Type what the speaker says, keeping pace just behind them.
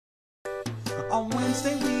On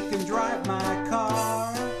Wednesday we can drive my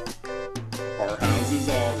car. Our houses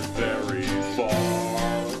are very far.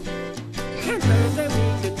 And Thursday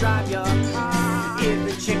we can drive your car. If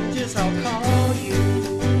it changes, I'll call you.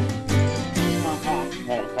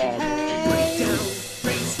 Break down,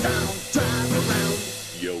 race down, drive around.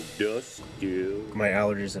 Yo, dust still. My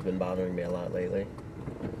allergies have been bothering me a lot lately,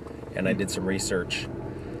 and I did some research.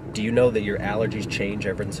 Do you know that your allergies change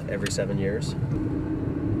every 7 years?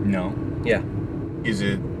 No. Yeah. Is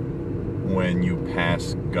it when you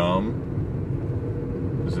pass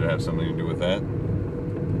gum? Does it have something to do with that?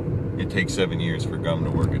 It takes 7 years for gum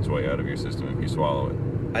to work its way out of your system if you swallow it.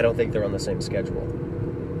 I don't think they're on the same schedule.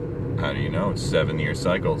 How do you know? It's 7-year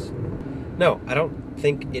cycles. No, I don't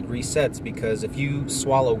think it resets, because if you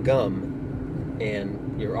swallow gum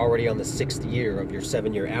and you're already on the 6th year of your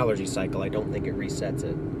 7-year allergy cycle, I don't think it resets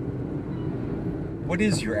it. What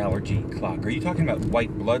is your allergy clock? Are you talking about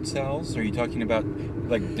white blood cells? Are you talking about,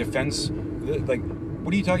 like, defense? Like,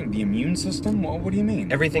 what are you talking about? The immune system? What do you mean?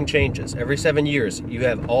 Everything changes. Every 7 years, you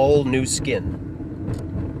have all new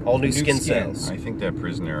skin. All new skin cells. I think that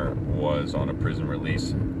prisoner was on a prison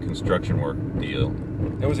release construction work deal.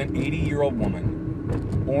 There was an 80-year-old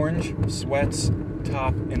woman, orange sweats,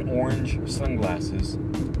 top, and orange sunglasses.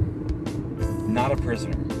 Not a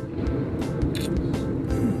prisoner.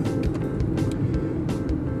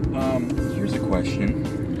 Here's a question.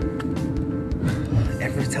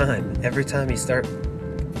 Every time you start...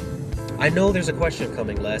 I know there's a question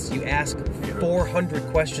coming, Les. You ask 400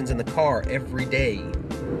 questions in the car every day.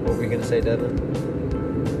 What were you going to say, Devin?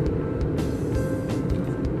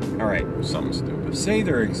 All right. Something stupid. Say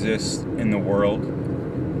there exists in the world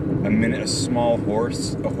a small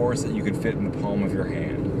horse, a horse that you could fit in the palm of your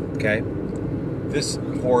hand. Okay. This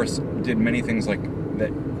horse did many things like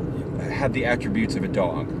that, had the attributes of a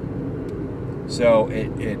dog. So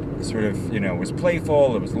it sort of, was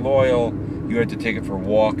playful, it was loyal, you had to take it for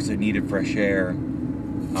walks, it needed fresh air.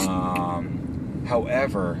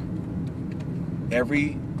 However,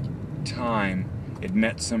 every time it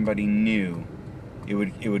met somebody new, it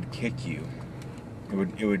would kick you. It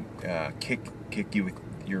would kick you with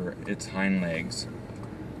its hind legs.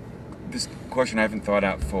 This question I haven't thought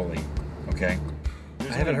out fully. Okay.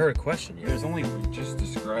 I haven't heard a question yet. There's only Just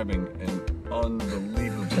describing an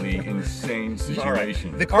unbelievably insane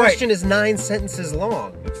situation. The question is 9 sentences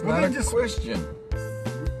long. It's Well, not then a just- question.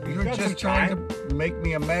 You're got some just trying time. to make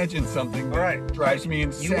me imagine something that All right. drives me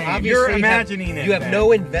insane. obviously You're imagining it, You have then.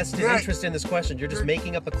 no invested Right. interest in this question. You're just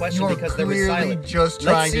making up a question You're because there was clearly silence. just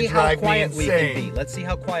Let's trying see to how drive me quiet we can insane. be. Let's see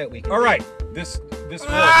how quiet we can all be. right. This horse.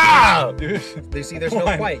 Ah! You see, there's no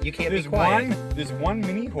quiet. You can't be quiet. There's one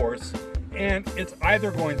mini horse, and it's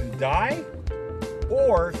either going to die,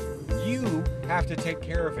 or you have to take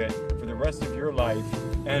care of it for the rest of your life.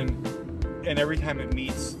 And every time it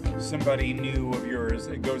meets somebody new of yours,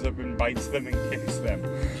 it goes up and bites them and kicks them.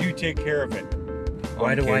 You take care of it.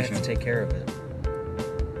 Why on do I have occasion. to take care of it?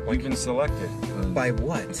 You've been selected. By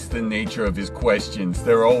what? It's the nature of his questions.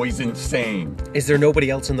 They're always insane. Is there nobody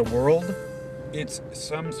else in the world? It's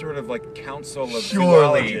some sort of like council of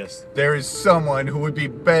Surely zoologists. there is someone who would be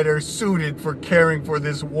better suited for caring for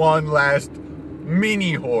this one last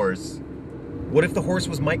mini horse. What if the horse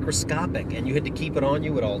was microscopic and you had to keep it on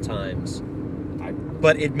you at all times?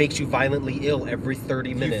 But it makes you violently ill every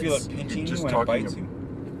 30 Do minutes. you feel it pinching Just you when it talking bites you?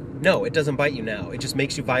 No, it doesn't bite you now. It just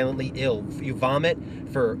makes you violently ill. You vomit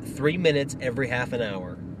for 3 minutes every half an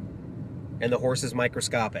hour. And the horse is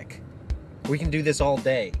microscopic. We can do this all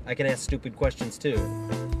day. I can ask stupid questions too.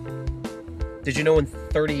 Did you know in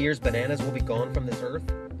 30 years bananas will be gone from this earth?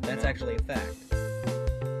 That's actually a fact.